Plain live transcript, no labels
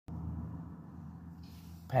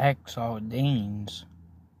Packed sardines.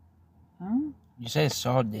 Huh? You said I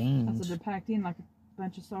sardines. said they're packed in like a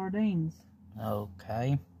bunch of sardines.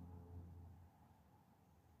 Okay.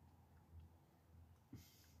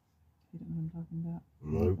 You don't know what I'm talking about?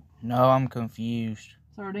 Nope. No, I'm confused.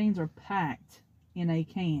 Sardines are packed in a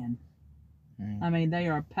can. I mean, they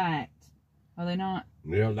are packed. Are they not?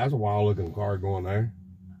 Yeah, that's a wild looking car going there.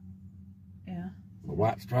 Yeah. A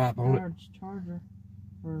white stripe on it. Charger.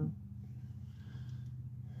 Or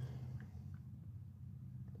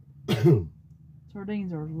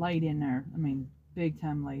sardines are laid in there. I mean, big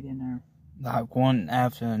time laid in there. Like one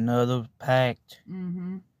after another, packed.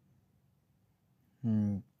 Mm-hmm.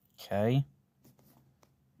 Okay.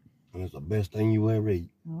 And it's the best thing you ever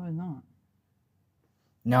eat. No, it's not.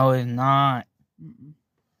 No, it's not. Mm-mm.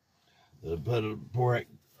 Pour that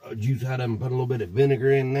juice out of them, put a little bit of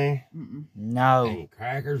vinegar in there. Mm-mm. No. And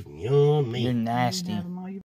crackers, yummy. You're nasty. You have them all you